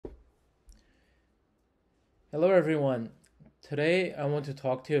Hello everyone. Today I want to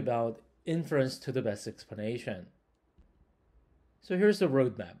talk to you about inference to the best explanation. So here's the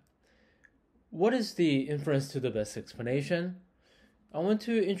roadmap. What is the inference to the best explanation? I want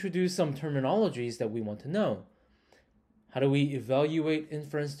to introduce some terminologies that we want to know. How do we evaluate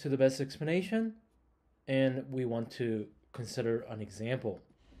inference to the best explanation? And we want to consider an example.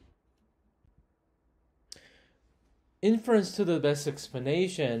 Inference to the best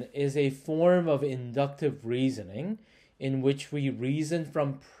explanation is a form of inductive reasoning in which we reason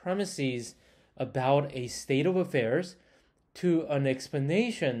from premises about a state of affairs to an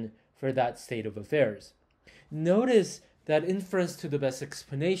explanation for that state of affairs. Notice that inference to the best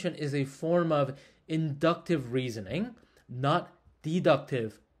explanation is a form of inductive reasoning, not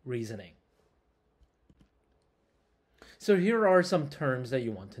deductive reasoning. So here are some terms that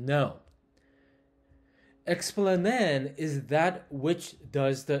you want to know. Explainen is that which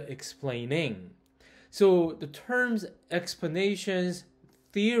does the explaining. So the terms explanations,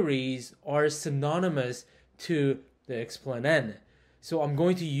 theories are synonymous to the explainen. So I'm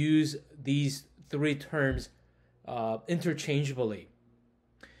going to use these three terms interchangeably.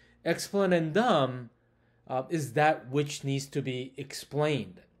 Explainendum is that which needs to be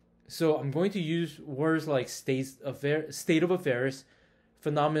explained. So I'm going to use words like state of affairs,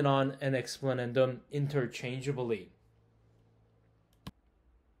 phenomenon, and explainendum interchangeably.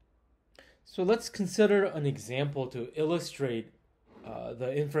 So let's consider an example to illustrate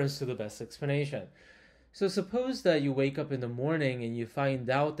the inference to the best explanation. So suppose that you wake up in the morning and you find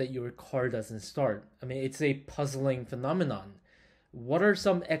out that your car doesn't start. I mean, it's a puzzling phenomenon. What are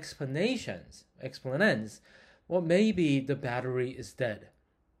some explanations, explainens? Well, maybe the battery is dead,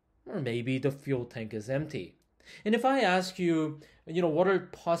 or maybe the fuel tank is empty. And if I ask you, what are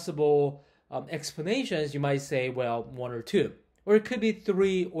possible explanations, you might say, well, one or two. Or it could be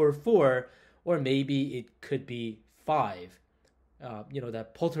three or four, or maybe it could be five,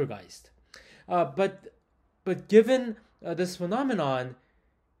 that poltergeist. But given this phenomenon,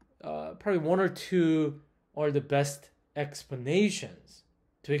 probably one or two are the best explanations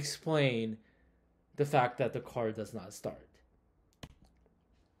to explain the fact that the car does not start.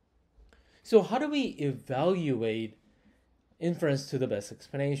 So how do we evaluate inference to the best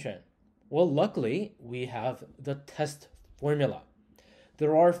explanation? Well, luckily, we have the TEST formula.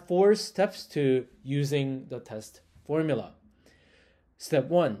 There are 4 steps to using the TEST formula. Step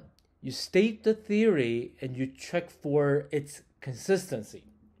 1, you state the theory and you check for its consistency.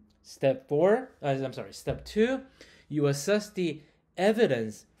 Step 2, you assess the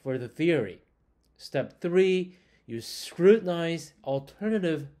evidence for the theory. Step 3, you scrutinize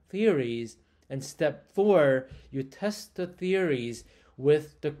alternative theories. And step 4, you test the theories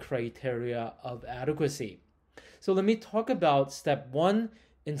with the criteria of adequacy. So let me talk about step 1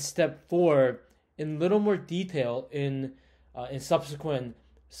 and step 4 in a little more detail in subsequent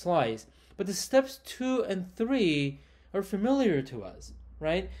slides. But the steps 2 and 3 are familiar to us,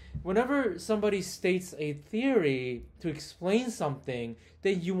 right? Whenever somebody states a theory to explain something,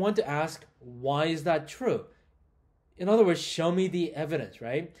 then you want to ask, why is that true? In other words, show me the evidence,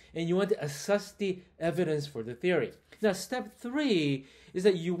 right? And you want to assess the evidence for the theory. Now, step 3 is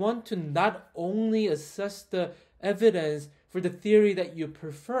that you want to not only assess the evidence for the theory that you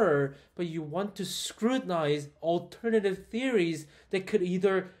prefer, but you want to scrutinize alternative theories that could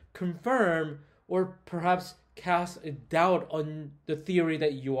either confirm or perhaps cast a doubt on the theory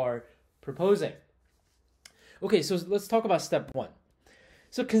that you are proposing. Okay, so let's talk about step 1.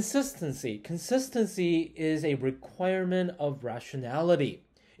 So consistency. Consistency is a requirement of rationality.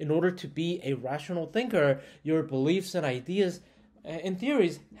 In order to be a rational thinker, your beliefs and ideas and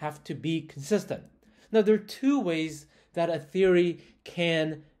theories have to be consistent. Now, there are 2 ways that a theory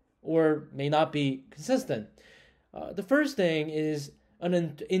can or may not be consistent. The first thing is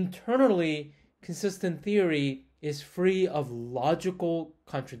an internally consistent theory is free of logical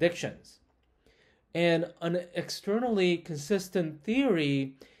contradictions. And an externally consistent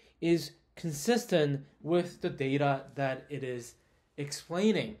theory is consistent with the data that it is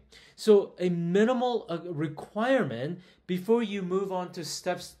explaining. So a minimal requirement before you move on to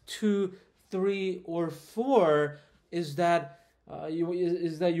steps 2, 3, or 4 is that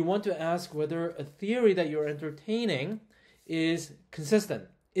you want to ask whether a theory that you're entertaining is consistent.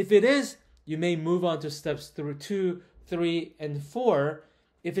 If it is, you may move on to steps 2, 3, and 4.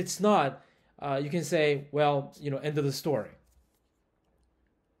 If it's not, you can say, well, end of the story.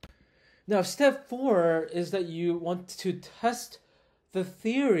 Now, step 4 is that you want to test the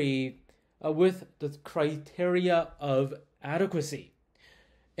theory with the criteria of adequacy.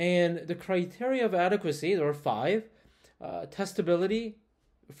 And the criteria of adequacy, there are 5, testability,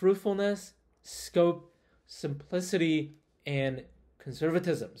 fruitfulness, scope, simplicity, and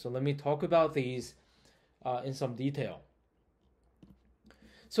conservatism. So let me talk about these in some detail.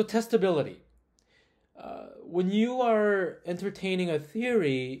 So testability. When you are entertaining a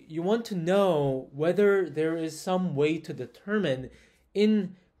theory, you want to know whether there is some way to determine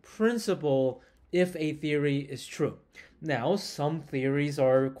in principle if a theory is true. Now, some theories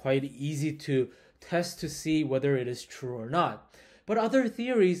are quite easy to test to see whether it is true or not, but other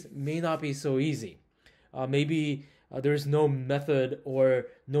theories may not be so easy. Maybe there's no method or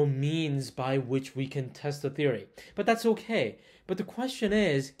no means by which we can test a theory, but that's okay. But the question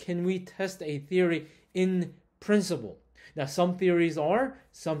is, can we test a theory in principle? Now, some theories are,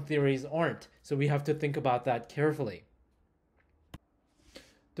 some theories aren't. So we have to think about that carefully.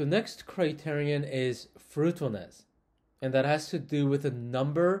 The next criterion is fruitfulness, and that has to do with the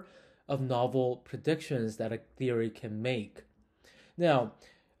number of novel predictions that a theory can make. Now,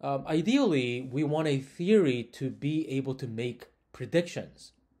 ideally, we want a theory to be able to make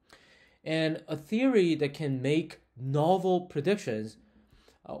predictions. And a theory that can make novel predictions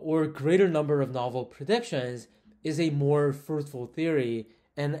or a greater number of novel predictions is a more fruitful theory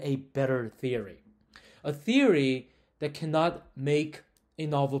and a better theory. A theory that cannot make a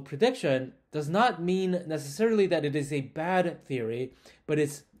novel prediction does not mean necessarily that it is a bad theory, but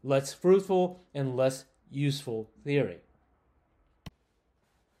it's less fruitful and less useful theory.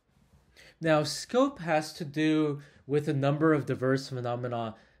 Now, scope has to do with the number of diverse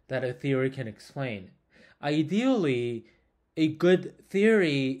phenomena that a theory can explain. Ideally, a good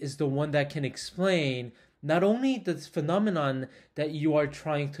theory is the one that can explain not only the phenomenon that you are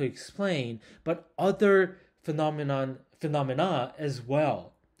trying to explain, but other phenomena as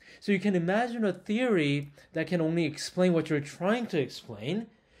well. So you can imagine a theory that can only explain what you're trying to explain,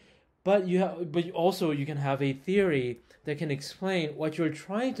 but you can have a theory that can explain what you're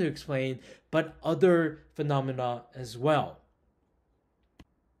trying to explain, but other phenomena as well.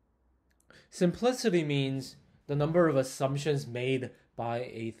 Simplicity means the number of assumptions made by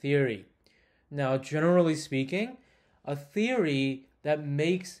a theory. Now, generally speaking, a theory that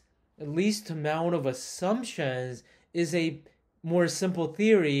makes the least amount of assumptions is a more simple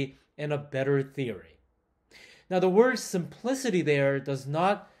theory and a better theory. Now, the word simplicity there does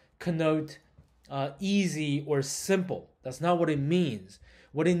not connote easy or simple. That's not what it means.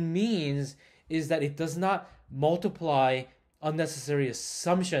 What it means is that it does not multiply unnecessary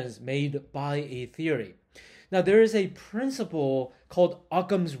assumptions made by a theory. Now, there is a principle called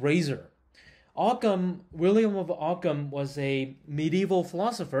Occam's razor. William of Occam was a medieval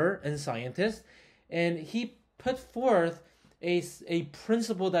philosopher and scientist, and he put forth a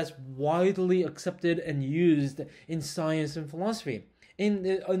principle that's widely accepted and used in science and philosophy.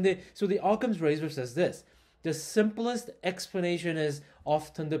 So the Occam's razor says this: the simplest explanation is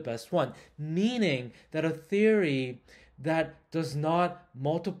often the best one, meaning that a theory that does not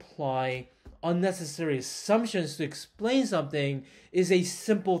multiply unnecessary assumptions to explain something is a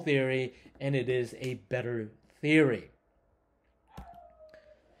simple theory, and it is a better theory.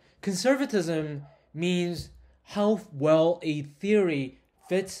 Conservatism means how well a theory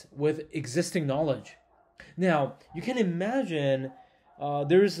fits with existing knowledge. Now, you can imagine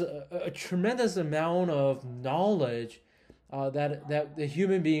there's a tremendous amount of knowledge that the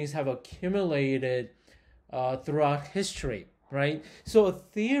human beings have accumulated throughout history, right? So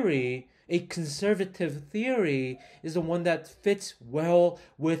a conservative theory is the one that fits well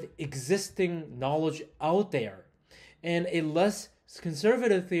with existing knowledge out there. And a less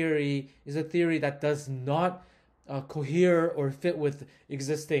conservative theory is a theory that does not cohere or fit with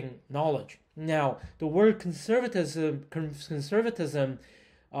existing knowledge. Now, the word conservatism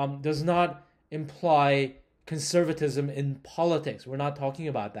does not imply conservatism in politics. We're not talking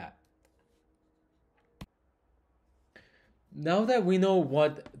about that. Now that we know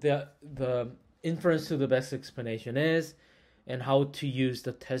what the inference to the best explanation is and how to use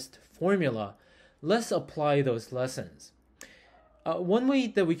the test formula, let's apply those lessons. One way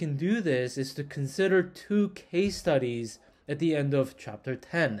that we can do this is to consider two case studies at the end of chapter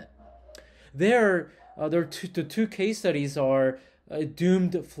 10. The two case studies are a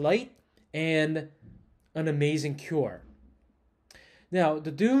doomed flight and an amazing cure. Now,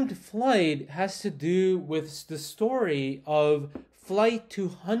 the doomed flight has to do with the story of Flight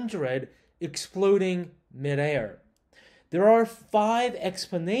 200 exploding midair. There are 5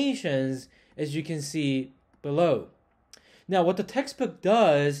 explanations, as you can see below. Now, what the textbook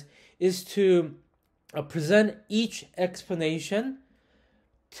does is to present each explanation,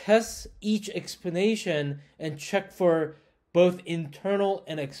 test each explanation, and check for both internal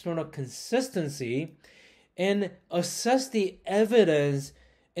and external consistency, and assess the evidence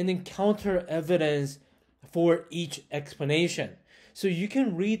and encounter evidence for each explanation. So you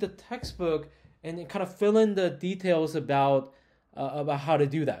can read the textbook and kind of fill in the details about how to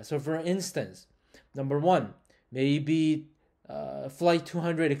do that. So for instance, number one, maybe Flight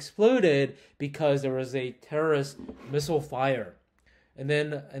 200 exploded because there was a terrorist missile fire. And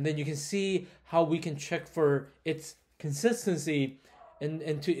then you can see how we can check for its consistency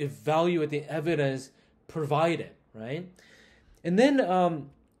and to evaluate the evidence provided, right? And then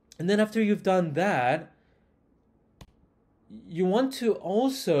after you've done that, you want to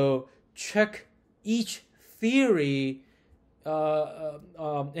also check each theory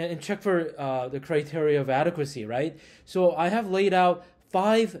and check for the criteria of adequacy, right? So I have laid out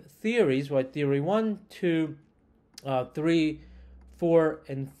 5 theories, right? Theory 1, 2, 3, 4,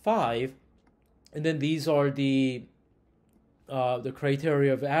 and 5, and then these are the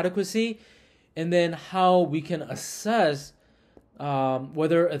criteria of adequacy, and then how we can assess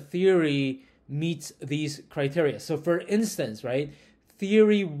whether a theory meets these criteria. So for instance, right,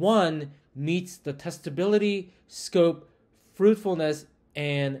 theory 1 meets the testability, scope, fruitfulness,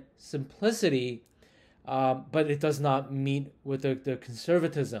 and simplicity, but it does not meet with the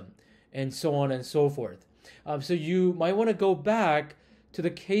conservatism, and so on and so forth. So you might want to go back to the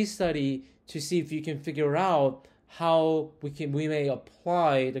case study to see if you can figure out how we may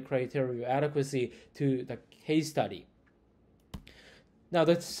apply the criteria of adequacy to the case study. Now,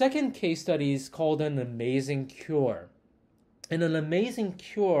 the second case study is called an amazing cure. And an amazing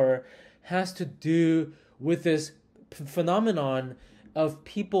cure has to do with this phenomenon of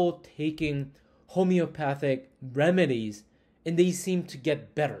people taking homeopathic remedies and they seem to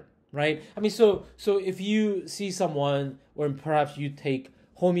get better, right? I mean, so if you see someone, or perhaps you take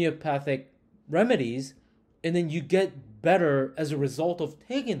homeopathic remedies and then you get better as a result of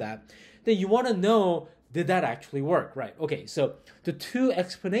taking that, then you want to know, did that actually work, right? Okay, so the 2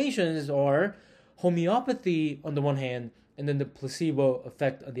 explanations are homeopathy on the one hand and then the placebo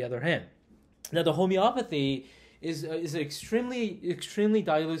effect on the other hand. Now, the homeopathy is extremely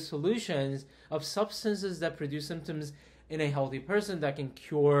dilute solutions of substances that produce symptoms in a healthy person that can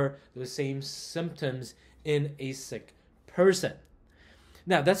cure those same symptoms in a sick person.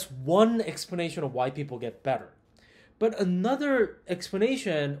 Now, that's one explanation of why people get better. But another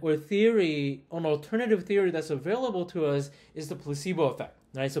explanation or theory, an alternative theory that's available to us is the placebo effect,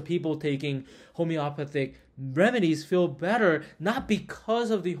 right? So people taking homeopathic remedies feel better, not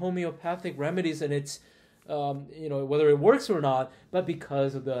because of the homeopathic remedies and its, whether it works or not, but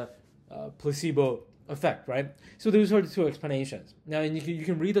because of the placebo effect, right? So those are the 2 explanations. Now, and you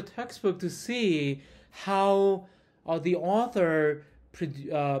can read the textbook to see how the author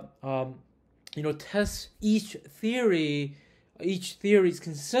tests each theory's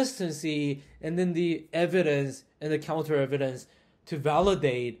consistency, and then the evidence and the counter evidence to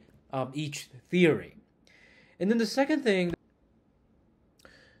validate each theory. And then the second thing,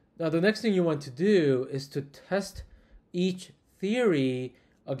 now the next thing you want to do is to test each theory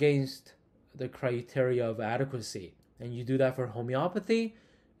against the criteria of adequacy. And you do that for homeopathy,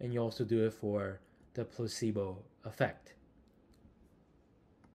 and you also do it for the placebo effect.